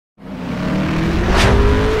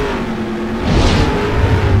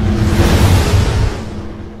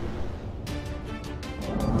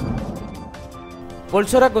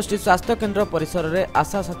पोलसरा गोष्ठी स्वास्थ्य केन्द्र परिसर में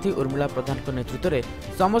आशा साथी उर्मिला प्रधान नेतृत्व में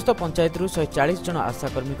समस्त पंचायत 140 जन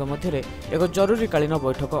आशाकर्मी मध्य एक जरूरीकालीन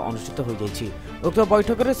बैठक अनुष्ठित हो जाएगी। उक्त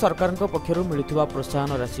बैठक में सरकार पक्षर मिलुवा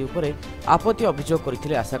प्रोत्साहन राशि उपर आपत्ति अभियोग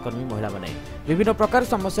करते आशाकर्मी महिला माने। विभिन्न प्रकार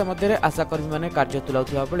समस्या मध्य आशाकर्मी माने कार्य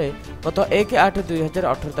तुलाउथिबा बेले गत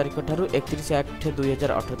 1/8/2018 तारिख ठारू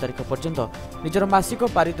 31/8/2018 तारिख पर्यंत निजर मासिक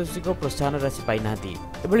पारितोषिक प्रोत्साहन राशि पाई नांती।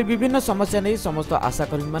 एभली विभिन्न समस्या नहीं समस्त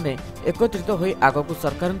आशाकर्मी माने एकत्रित होई आगकू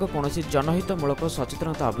सरकार कौनसी जनहितमूलक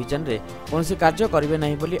सचेतनता अभियान में कौन कार्य करेंगे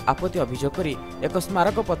नहीं बोली आपत्ति अभियोग करी एक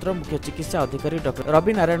स्मारक पत्र मुख्य चिकित्सा अधिकारी डॉक्टर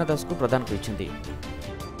रवि नारायण दास को प्रदान करछन्ती।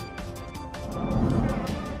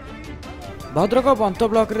 भद्रक बंत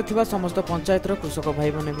ब्लॉक रे थिबा समस्त पंचायतर कृषक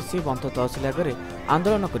भाई माने मिसी बंत तहसिल आगे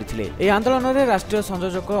आंदोलन करथिले। ए आंदोलन में राष्ट्रीय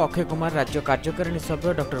संयोजक अक्षय कुमार, राज्य कार्यकारिणी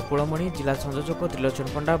सभ्य डॉक्टर कुलमणि, जिला संयोजक त्रिलोचन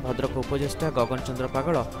पंडा, भद्रक उपजेष्टा गगन चंद्र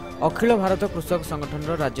पागल, अखिल भारत कृषक संगठन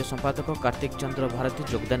राज्य संपादक कार्तिक चंद्र भारती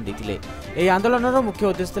योगदान देथिले। ए आंदोलन मुख्य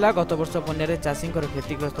उद्देश्य था गत वर्ष बन्या चाषी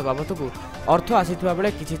क्षतिग्रस्त बाबद को अर्थ आसीथिबा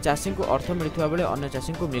बेले किछि चाषी को अर्थ मिलुथिबा बेले अन्य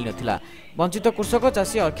चाषी को मिल नथिला। वंचित कृषक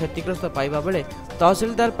चाषी क्षतिग्रस्त पाइबा बेले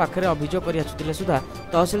तहसिलदार पाखरे अभियोग करि आसुथिले सुधा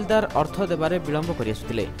तहसिलदार अर्थ देबारे विलंब करि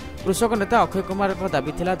आसुथिले। कृषक नेता अक्षय कुमार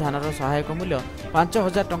दाबी थिला धानर सहायक मूल्य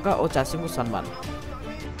 5000 टंका और चाषी को सम्मान।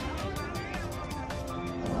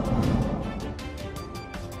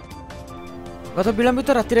 गत विलंबित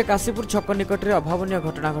राति काशीपुर छक निकट में अभावन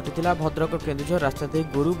घटना घटी। भद्रक केन्दुझर रास्ता दे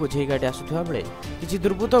गोरु बोझे गाड़ी आसुवा बेले किसी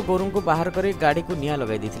दुर्बृत्त गोरु को बाहर कर गाड़ी को निआं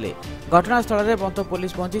लगाई देते। घटनास्थल में बंत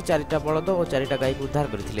पुलिस पहुंची 4टा बलद और 4टा गाई को उद्धार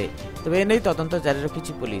करते। तेज एने तदंत जारी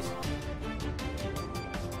रखी पुलिस।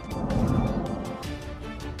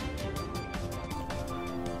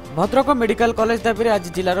 भद्रक मेडिकल कॉलेज दाबी आज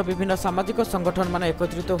जिलार विभिन्न सामाजिक संगठन मान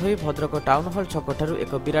एकत्रित होई भद्रक टाउन हॉल छक ठारू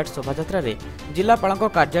एक विराट शोभायात्रा रे जिलापाल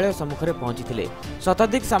कार्यालय सम्मुख में पहुंची।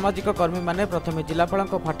 शताधिक सामाजिक कर्मी माने प्रथमे जिलापाल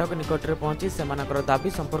फाटक निकट में पहुंची सेमानकर दाबी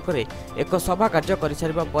संपर्क में एक सभा कार्य कर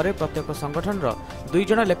सारिबा परे प्रत्येक संगठन 2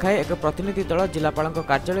 जण लेखाएं एक प्रतिनिधि दल जिलापाल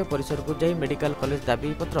कार्यालय परिसर को जाई मेडिकल कॉलेज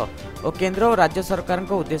दाबी पत्र और केंद्र और राज्य सरकार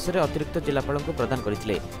उद्देश्य अतिरिक्त जिलापाल को प्रदान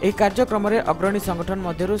करथिले। एही कार्यक्रम में अग्रणी संगठन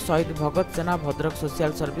मध्यरु शहीद भगत सेना, भद्रक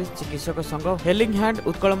सोशल सर्विस, चिकित्सक संघ, hailing hand,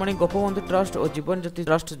 Utkalmani Gopabandhu trust और जीवन ज्योति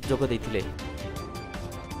ट्रस्ट जोग देथिले।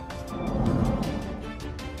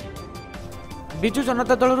 विजु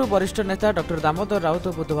जनता दल वरिष्ठ नेता डॉक्टर दामोदर राउत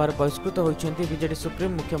बुधवार बहिष्कृत होइछन्ती। बीजेडी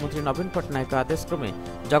सुप्रीम मुख्यमंत्री नवीन पट्टनायक आदेश क्रमे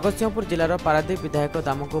जगतसिंहपुर जिलार पारादीप विधायक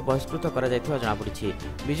दाम को बहिष्कृत कर जनापड़ी।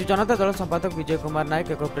 विजु जनता दल संपादक विजय कुमार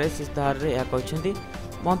नायक एक प्रेस इस्ताहार रे यह कहछन्ती।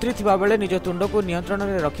 मंत्री थिबा बेले निज तुंड को नियंत्रण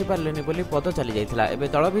में रखिपारे बोली पद चली जाइथिला। एबे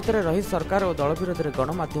दल भितर रही सरकार और दल विरोध में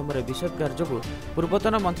गणमाध्यम विषोद्गार जो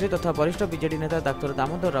पूर्वतन मंत्री तथा वरिष्ठ बीजेडी नेता डॉक्टर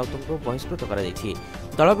दामोदर राउत को बहिष्कृत कर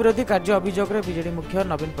दल विरोधी कार्य अभियोग में बीजेडी मुख्य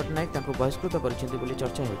नवीन पट्टनायक बहिष्कृत करछन्ती बोली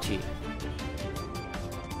चर्चा होछि।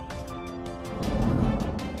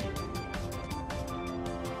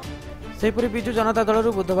 सेहीपरि विजु जनता दल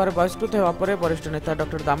बुधवार बहिष्कृत होगा पर वरिष्ठ नेता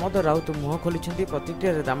डॉक्टर दामोदर राउत मुह खोली।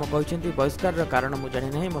 प्रतिक्रिया दाम कहते बहिष्कार कारण मुझे जानी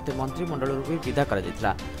ना, मत मंत्रिमंडल भी विदा कर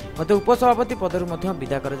मत उपसभापति पदर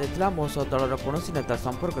विदा कर मो सह दलर कौन नेता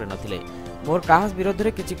संपर्क में नथिले। मोर काहा विरोध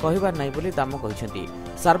में किसी कहबार नहीं बोली दाम कहते।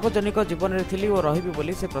 सार्वजनिक जीवन में थी और रही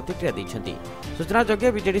बोली से प्रतिक्रिया देछन्ती। सूचना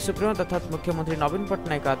योग्य बीजेडी सुप्रीमो तथा मुख्यमंत्री नवीन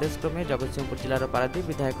पट्टनायक आदेश क्रमे जगतसिंहपुर जिलार पारादीप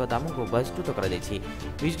विधायक दाम को बहिष्कृत कर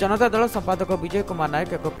विजु जनता दल संपादक विजय कुमार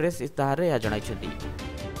नायक एक प्रेस इस्ताहार रे जणाइछन्ती।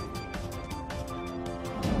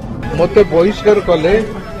 मते बहिष्कार कले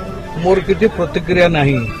मोर किछि प्रतिक्रिया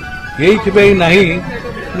नाही। एइथिबे नाही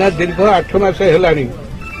ना दीर्घ 8 मास हेलानी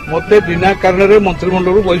मते बिना कारण रे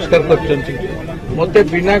मंत्रिमंडल बहिष्कार करछन्ती। मते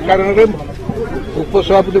बिना कारण रे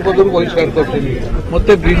उपसभापति पद बहिष्कार करछन्ती।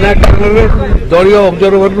 मते बिना कारण रे दलीय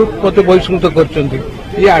ऑब्जर्वर मते बहिष्कृत करछन्ती।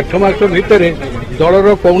 ये 8 मास भितर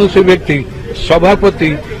दलर कौनसी व्यक्ति सभापति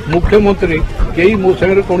मुख्यमंत्री कई मो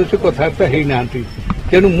संगे कौन कथबार्ता है ना।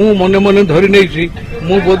 तेणु मु मन मन धरी नहीं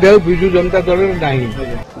मु बोधे विजु जनता दल नहीं।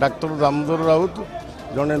 डॉक्टर दामोदर राउत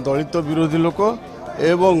जड़े दलित विरोधी लोक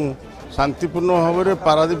एवं शांतिपूर्ण भाव में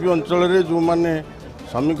पारादीप अंचल जो मैंने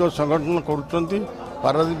श्रमिक संगठन करुँच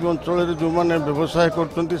पारादीप अंचल जो मैंने व्यवसाय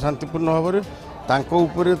कर शांतिपूर्ण भाव में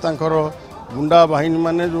गुंडा बाहिनी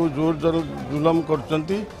माने जो जोर जुलम कर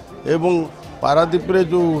पारादीप रे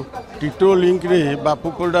जो टिटो लिंक रे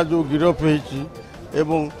बापुकोड़ा जो गिरफ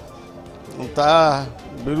एवं ता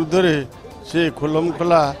विरुद्ध रे से खोलम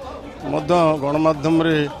खोला गणमाध्यम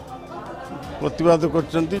रे प्रतिवाद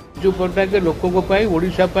करछन्ती। जो पट्टनायक लोकों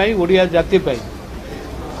ओडिशा ओडिया जाति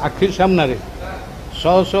आखि सामना रे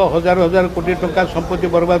 100 हजार कोटी टंका संपत्ति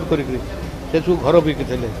बर्बाद करके घर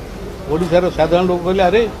बिकिले। ओडिशार साधारण लोक कहले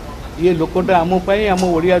अरे ये लोकटा आम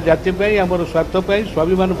ओडिया जाति आम स्वार्थ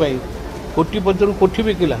स्वाभिमान कोटिपति कोठी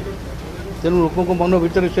बिकिला तेणु लोक मन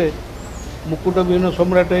भितर से मुकुट विहीन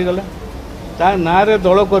सम्राट हो गला ता ना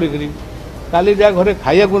दल करी काली जहाँ घरे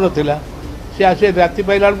खाया नाला सी आसे राति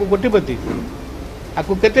पाइला बेलू कोटिपति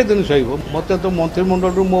आपको केते दिन सह मत तो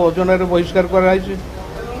मंत्रिमंडल मो अजन बहिष्कार कराई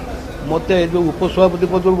मत जो उपसभापति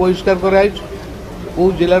पद बहिष्कार कराई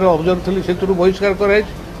कौ जिलार अब्जर्व थी से बहिष्कार कराई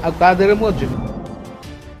आधे मुझे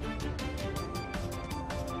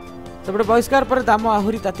सेपटे बहिष्कार पर दाम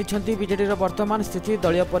आहुरी ताती बीजेडी वर्तमान स्थिति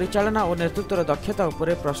दलीय परिचालना और नेतृत्वर दक्षता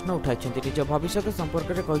उपर प्रश्न उठाई निज भविष्य संपर्क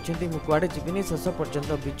में कहते मुझे कुआडे जीविनी शेष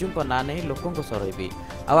पर्यंत विजु ना नहीं लोकों सह रही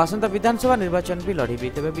आसंता विधानसभा निर्वाचन भी लड़बी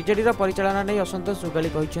तेज बीजेडी परिचालना नहीं असंतोष सुगाली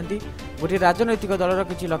कहते गोटे राजनैतिक दलर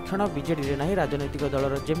किसी लक्षण बीजेडी ना राजनैतिक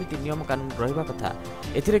दलर जमी नियम कानून रहा कथा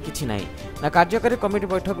एथिरे किछि नाही ना कार्यकारी कमिटी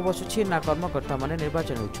बैठक बसुछि ना कर्मकर्ता माने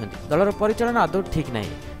निर्वाचन होउछन्ति दलर परिचालना आदौ ठीक नाही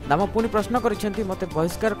दाम पुणी प्रश्न करिसेंति मते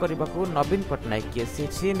बहिष्कार करने को नवीन पट्टनायक किए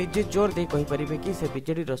सी निजे जोर दे कहि परिबे कि से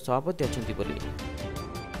बीजेडी सभापति अछंती बोली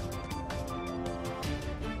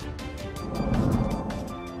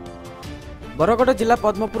बरगढ़ जिला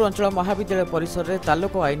पद्मपुर अंचल महाविद्यालय परिसर में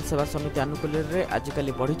तालुक आईन सेवा समिति आनुकूल्य में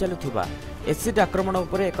आजिकल बढ़ी चलुवा एसिड आक्रमण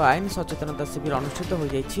उपर एक आईन सचेतनता शिविर अनुष्ठित हो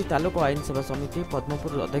जाइछि। तालुक आईन सेवा समिति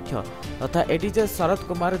पद्मपुर अध्यक्ष तथा एडीजे शरद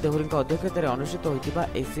कुमार देहुरी अध्यक्षतार अनुष्ठित होता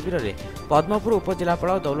शिविर में पद्मपुर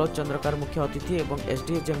उपजिलापाल दौलत चंद्रकार मुख्य अतिथि और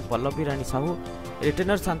एसडीएचएम पल्लवी राणी साहू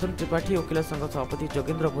रिटेनर शांतनु त्रिपाठी वकिल संघ सभापति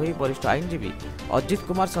जोगेन्द्र भोई वरिष्ठ आईनजीवी अजित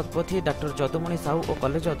कुमार शतपथी डॉक्टर जदुमणि साहू और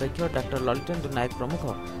कलेज अध्यक्ष डॉक्टर ललितेन्द्र नायक प्रमुख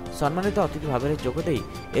सम्मानित अतिथि भाव में जोगदे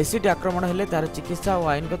एसिड आक्रमण हेले तार चिकित्सा और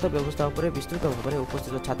आईनगत व्यवस्था उपर विस्तृत भाव में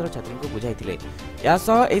उपस्थित छात्र छात्री को बुझाई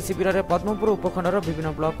शिविर में पद्मपुर उपखंडर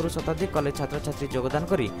विभिन्न ब्लक शताधिक कलेज छात्र छात्री योगदान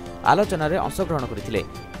कर आलोचन में अंशग्रहण करते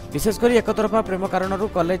विशेषकर एकतरफा प्रेम कारण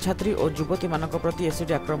कलेज छात्री और युवती मान प्रति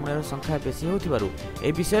एसिड आक्रमण संख्या बेसी होथिबारु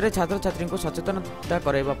ए विषय में छात्र छात्री को सचेतनता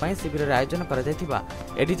कराइबा शिविर में आयोजन कर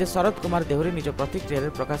एडीजे शरद कुमार देहुरी निज प्रतिक्रिया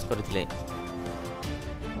प्रकाश करथिले।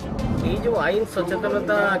 ये जो आईन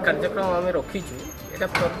सचेतनता कार्यक्रम आम रखीचु एटा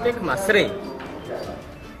प्रत्येक मासरे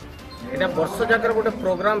एटा वर्ष जाकर गोटे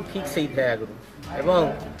प्रोग्राम फिक्स होता है आगु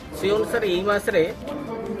एवं से अनुसार यही मसरे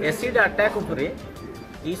एसिड अटैक उपरे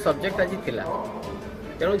ये सब्जेक्ट आज थिला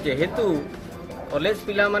तेणु जेहेतु कॉलेज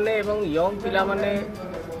पिला माने एवं यंग पिला माने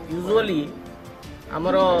यूजुअली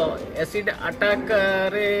आमर एसिड अटैक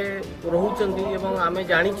रे रहुचंती एवं आमे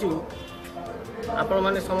जानिचु आपण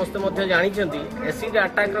माने समस्त मध्य जानिचंती एसिड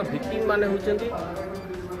अटैक रो विक्टिम माने होचंती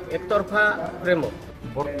एक तरफा प्रेम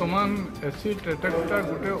बर्तमान एसिड अटैकटा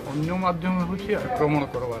गोटे अन्य माध्यम होछि आक्रमण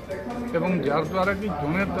करवार एवं जार द्वारा कि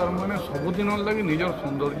जने तार माने सबुदिन लगी निजर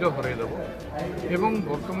सौंदर्य हरई देव एवं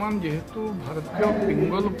वर्तमान जेहेतु भारतीय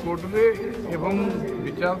पिंगल कोड रे एवं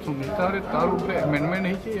विचार संहिता रे तार ऊपर एमेंडमेंट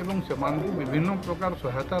होछि एवं सेमान विभिन्न प्रकार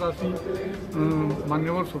सहायता राशि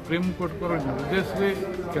माननीय सुप्रीम कोर्ट को निर्देश रे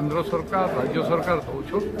केंद्र सरकार राज्य सरकार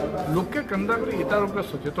दौछ लोके केंदा कर इतार ऊपर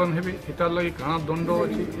सचेतन हेबे इतार लगी काना दंड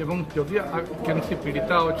अछि एवं जदि केनसी पीड़िता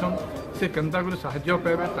अच्छा से केन्ता कर साहाय्य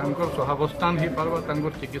पाइबे तांकर सहावस्थान हो पार्बा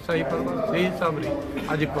तांकर चिकित्सा हो पार्बा से हिसाब रे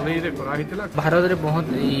आज कॉलेज रे कराहितला। भारत रे बहुत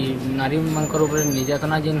नारी मानकर ऊपर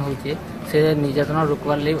निर्यातना जेन होचे से निर्यातना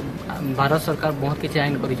रोकवार ले भारत सरकार बहुत किसी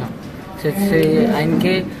आईन करिछन से आईन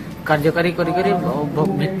के कार्यकारी करी करी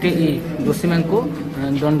व्यक्ति दोषी मान को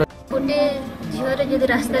दंड गोटे झीवर जब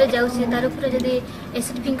रास्ता जाऊे तार ऊपर जब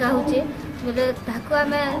एसिड फिंका होचे बोले ताको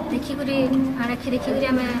आम देखिक आखि देखिक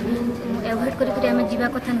एवॉइड कर जावा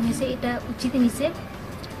कथा नुहे से यहाँ उचित निसे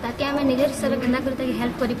ताकि आम निज हिसाब से के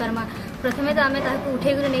हेल्प कर पार्मा प्रथम तो आम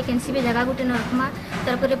उठे नहीं कैंसी भी जगह गोटे न रखमा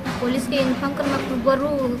तार पुलिस के इनफर्म करमा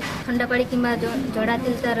पूर्वर ठंडा पाड़ी कि जड़ा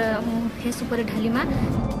तेल तार फेस उपर ढालीमा।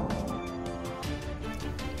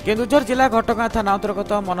 केन्दुझर जिला घटगाँ थाना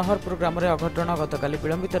अंतर्गत मनोहरपुर ग्राम में अघटन गतकाली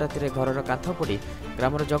विलंबित राति घर कांथ पड़ी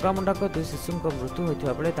ग्रामर जगामुंडा दुई शिशु मृत्यु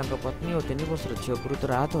होता बेले पत्नी और 3 वर्षर झील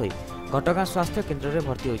गुरुतर आहत हो घटगाँ स्वास्थ्य केन्द्र में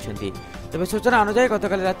भर्ती होती तेज सूचना अनुसार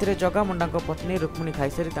गतकाली राति जगामुंडा पत्नी रुक्मिणी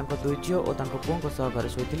खाईसारी दुई झील और पुओं घरे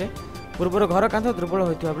शोते पूर्वर घर कांथ दुर्बल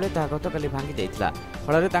होता बेले गतकाली भांगी जाता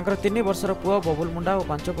फल 3 वर्षर पुओ बबुल मुंडा और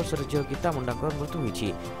 5 वर्षर झील गीता मुंडा मृत्यु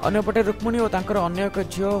होती अन्यपटे रुक्मिणी और अन्य एक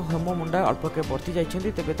झील हेमो मुंडा अल्पके बर्ती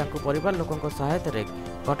जाइछन्ति तेबे परिवार लोकों सहायता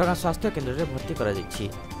घटगाँ स्वास्थ्य केन्द्र में भर्ती कर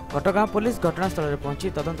घटगाँ पुलिस घटनास्थल में पहुंची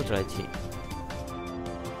तदंत चलाई।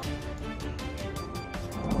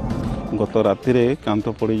 गत राति कांथ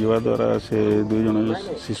पड़ जा द्वारा से 2 जन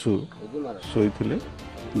शिशु शोते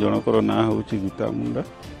जनकर ना हूँ गीता मुंडा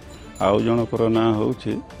आउ जनकर ना हूँ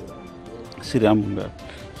श्रीराम मुंडा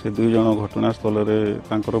से 2 जन घटनास्थल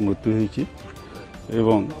में मृत्यु होती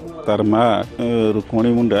एवं तार माँ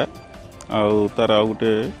रुक्मणी मुंडा आउ तार आ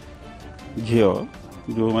गोटे झील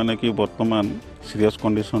जो माने कि वर्तमान सीरियस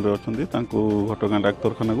कंडीशन रे अछंती तांको घटगां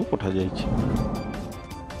डाक्तरखाना को पठा जायछि।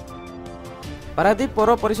 पारादीप पौर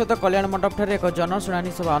परिषद कल्याण मंडप ठारे एक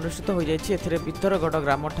जनशुणानी सभा अनुष्ठित हो जायछि। एथिरे बितरगढ़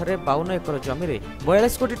ग्राम ठारे 52 एकर जमी रे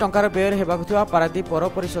 42 कोटी टंकार व्यय हेबाकु थिबा पारादीप पौर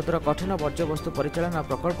परिषदर कठिन वर्ज्यवस्तु परिचालना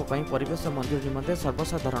प्रकल्प पई परिवेश मंजूरी निमंते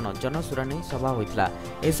सर्वसाधारण जनशुणानी सभा होइतला।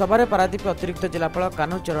 एही सभारे पारादीप अतिरिक्त जिलापाल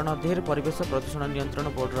कान्हू चरण धीर परिवेश प्रदूषण नियंत्रण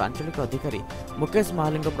बोर्डर आंचलिक अधिकारी मुकेश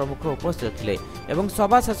महालिंग प्रमुख उपस्थित थिले एवं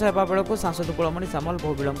सभा शेष हेबा बेलकु सांसद कुलमणि सामल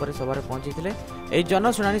बहु विलंबरे सभारे पहुंचीथिले। एही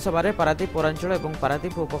जनशुणानी सभारे पारादीप पौरांचल एवं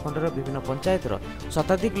पारादीप उपखंडर विभिन्न पंचायत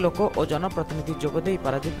शताधिक लोक और जनप्रतिनिधि जोगदे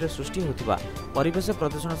पारादीप सृष्टि होतिबा परिवेश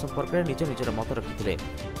प्रदूषण संपर्क में निज निजर मत रखिथिले।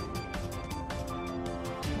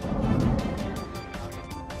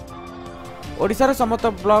 ओडिशार समस्त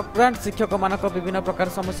ब्लॉक ग्रांट शिक्षक मानक विभिन्न प्रकार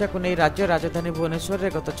समस्या को नहीं राज्य राजधानी भुवनेश्वर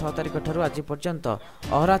में गत 6 तारिख ठारू आज पर्यंत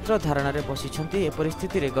अहरात्र धारणा बसिछंती। ए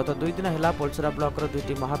परिस्थिति रे गत 2 दिन हेला पोलसरा ब्लॉक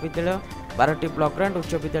 2टी महाविद्यालय 12टी ब्लॉक ग्रांट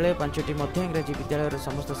उच्च विद्यालय 5टी मध्य इंग्राजी विद्यालय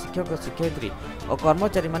समस्त शिक्षक शिक्षयित्री और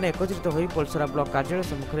कर्मचारी माने एकत्रित होई पोलसरा ब्लॉक कार्यालय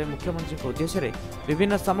सम्मुख में मुख्यमंत्री के उद्देश्य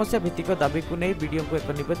विभिन्न समस्या भित्तिक दाबी को नहीं बीडीओ को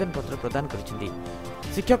एक निवेदन पत्र प्रदान करिसेंती।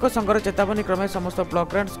 शिक्षक संघर चेतावनी क्रमे समस्त ब्लॉक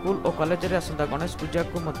ग्रांट स्कूल और कॉलेज रे आसंता गणेश पूजा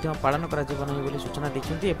को मध्य पालन करा जीवन बोली सूचना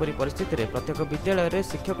दैछंती। एपरि परिस्थिति रे प्रत्येक विद्यालय रे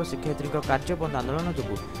शिक्षक शिक्षयित्री कार्य बंद आंदोलन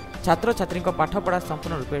जोगु छात्र छात्री पाठपढ़ा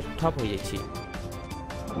संपूर्ण रूपे ठप हो जाइछि।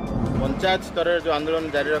 पंचायत स्तर जो आंदोलन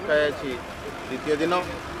जारी रखा जाइछि द्वितीय दिन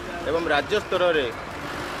एवं राज्य स्तर रे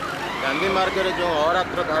गांधी मार्ग रे जो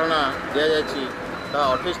अहरात्र धारणा दिया जाइछि ता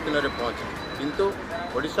 28 दिन रे पहुंची किंतु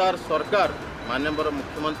ओडिशा सरकार माननीय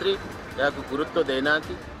मुख्यमंत्री या गुरुत्व देना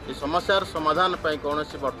ये समस्यार समाधान पाई कौन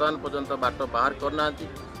बर्तमान पर्यंत बाट बाहर करना कि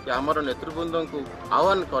आमर नेतृवृंद को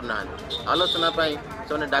आह्वान करना आलोचना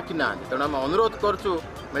से डाकी ना तेणु आम अनुरोध करूँ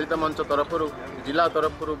मिलित मंच तरफ जिला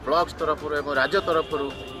तरफ ब्लॉक तरफ और राज्य तरफ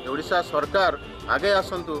ओडिशा सरकार आगे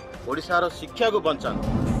आसतु ओडिशार शिक्षा को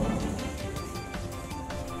बचातु।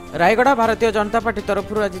 रायगढ़ भारतीय जनता पार्टी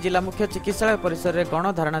तरफ आज जिला मुख्य चिकित्सालय परिसर में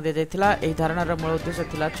गण धारणा दी जाता। यह धारणार मूल उद्देश्य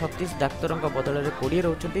था 36 डाक्तर बदल में 20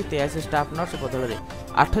 रोचंती 83 स्टाफ नर्स बदल में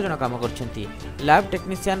 8 जन काम करछंती। लैब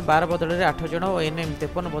टेक्नीशियन 12 बदल में 8 जन और एनएम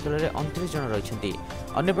 53 बदल में 29 जन रही।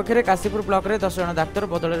 अन्यपक्षे काशीपुर ब्लॉक में 10 जन डाक्तर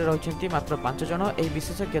बदल में रही मात्र 5 जन। यह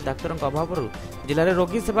विशेषज्ञ डाक्तर अभाव जिले में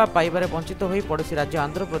रोगी सेवा पाइबार वंचित हो पड़ोशी राज्य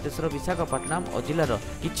आंध्र प्रदेश विशाखापट्टनम और जिलार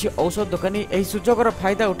किछि औषध दोकानी यह सुजोगर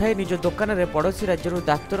फायदा उठाई निज दोकान में पड़ोशी राज्य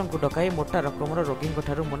डाक्तर डकाई मोटा रकम रोगी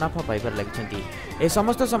मुनाफा पाइबार लगी।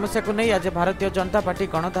 समस्त समस्या को नहीं आज भारतीय जनता पार्टी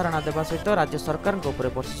गणधारणा देवा सहित राज्य सरकार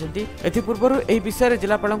बर्षिंट। एपूर्व यह विषय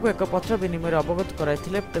जिलापाल एक पत्र विनिमय अवगत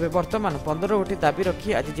कराइथिले। तेबे वर्तमान 15 गोटी दाबी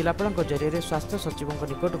रखी आज जिलापाल जरिए स्वास्थ्य सचिव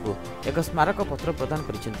निकट को एक स्मारक पत्र प्रदान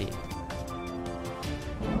करिसेंती।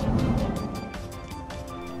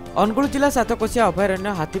 अनुगुल जिला सातकोशिया अभयारण्य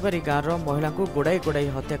हाथीबारी गाँव महिला को गोड़ाई गोड़ाई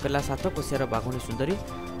हत्या कला सातकोशियार बाघुणी सुंदरी।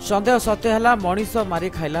 सन्देह सत्य है मनीष मारी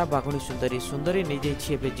खाइला बाघुणी सुंदरी। सुंदरी नहीं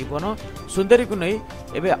जाइए जीवन। सुंदरी को नहीं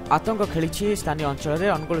एवं आतंक खेली स्थानीय अंचल में।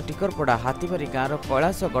 अनुगुल टिकरपड़ा हाथीबारी गाँव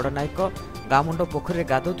कैलाश गड़नायक गाँ मुंड पोखरी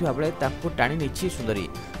गाधुवा बेले टाणी नहीं सुंदरी।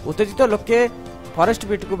 उत्तेजित लोके फरेस्ट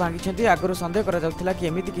बीट को भांगी आगुरी सन्देह करा कि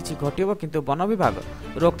एमती किसी घटव किंतु वन विभाग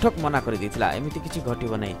रोकठोक मना कर एमती किसी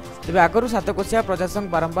घटव नहीं। तेज आगुरी सातकोशिया प्रशासन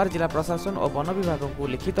बारंबार जिला प्रशासन और वन विभाग को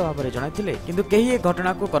लिखित भाव में जनाइथिले किंतु केही ए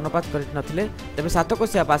घटना को कर्णपात करनथिले। तेबे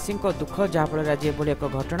सातकोशिया बासी दुख जहाँफल आज एभली एक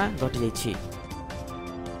घटना घटी जाइछि।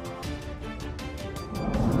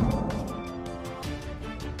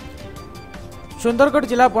 सुंदरगढ़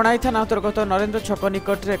जिला बणाई थाना अंतर्गत नरेंद्र छक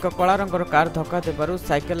निकट में एक कला रंगर कार धक्का देबारु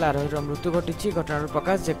साइकेल आरोही मृत्यु घटी। घटनार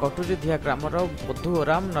प्रकाश जे कटुरी धिया ग्रामर बधु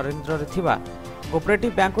राम नरेंद्र थिबा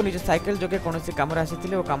कोऑपरेटिव बैंक को निज साइकेल जोगे कौन काम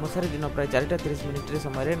आसी और काम सारी दिन प्राय 4:30 मिनिट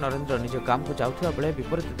समय नरेंद्र निज काम को जाऊा बेले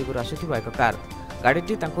विपरीत दिगु आसुवा एक कार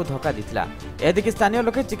गाड़ीटी धक्का देता। यह देखि स्थानीय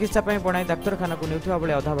लोके चिकित्सा बणाई डाक्तखाना को नेउथिबा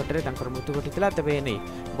बेले अधा बाटे मृत्यु घटी। तेबे एने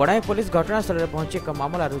बणाई पुलिस घटनास्थल में पहुंची एक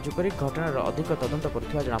मामला रुजु कर घटनार अधिक तदंत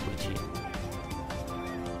करुवा जनापड़ी।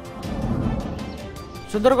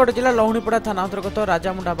 सुंदरगढ़ जिला लहुणीपड़ा थाना अंतर्गत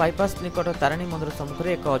राजामुंडा बाईपास निकट तारिणी मंदिर सम्मुख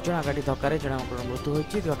में एक अजणा गाड़ी धक्कार जन मृत्यु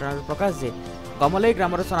होती। घटनार प्रकाश जे गमलई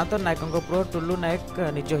ग्रामर सनातन नायकों पुओ टुल्लू नायक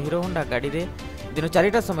निज हिरो होंडा गाड़ी में दिन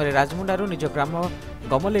 4टा समय राजमुंडारू निज ग्राम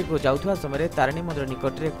गमलई को जाऊा समय तारिणी मंदिर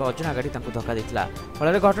निकट में एक अजणा गाड़ी धक्का देता।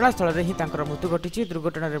 फल घटनास्थल में ही मृत्यु घटी।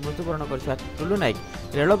 दुर्घटना मृत्युवरण कर टुल्लू नायक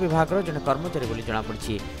रेल विभाग जड़े कर्मचारी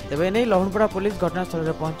जनापड़ी। तेज एने लहुणीपड़ा पुलिस घटनास्थल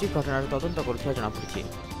में पहुंची घटनार तदंत करुवा जनापड़ी।